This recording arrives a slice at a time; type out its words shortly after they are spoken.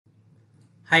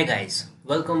Hi guys,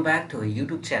 welcome back to our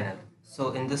YouTube channel.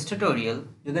 So in this tutorial,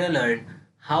 you're going to learn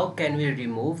how can we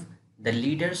remove the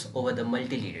leaders over the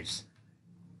multi-leaders.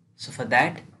 So for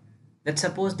that, let's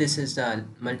suppose this is the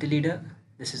multi-leader,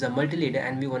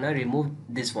 and we want to remove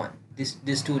this one,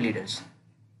 these two leaders.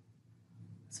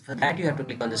 So for that, you have to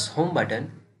click on this home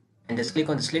button and just click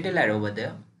on this little arrow over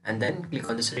there and then click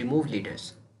on this remove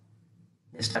leaders.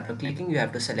 Just after clicking, you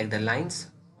have to select the lines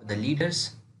or the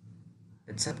leaders.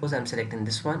 Let's suppose I'm selecting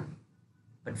this one.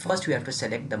 But first you have to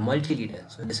select the multi-leader.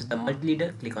 So this is the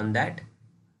multi-leader, click on that.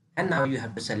 And now you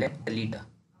have to select the leader.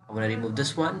 I want to remove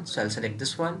this one, so I'll select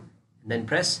this one. And then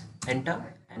press enter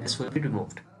and this will be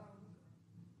removed.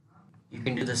 You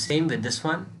can do the same with this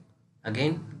one.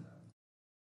 Again,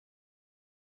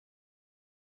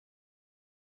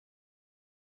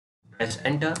 press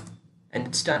enter and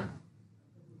it's done.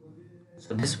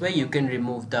 So this way you can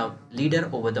remove the leader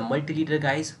over the multi-leader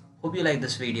guys. Hope you like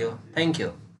this video. Thank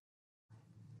you.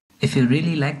 If you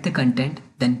really like the content,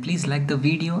 then please like the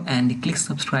video and click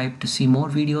subscribe to see more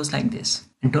videos like this.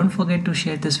 And don't forget to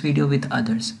share this video with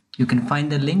others. You can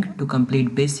find the link to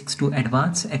complete basics to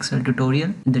advanced Excel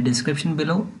tutorial in the description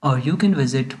below, or you can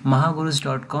visit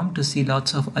mahagurus.com to see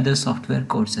lots of other software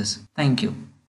courses. Thank you.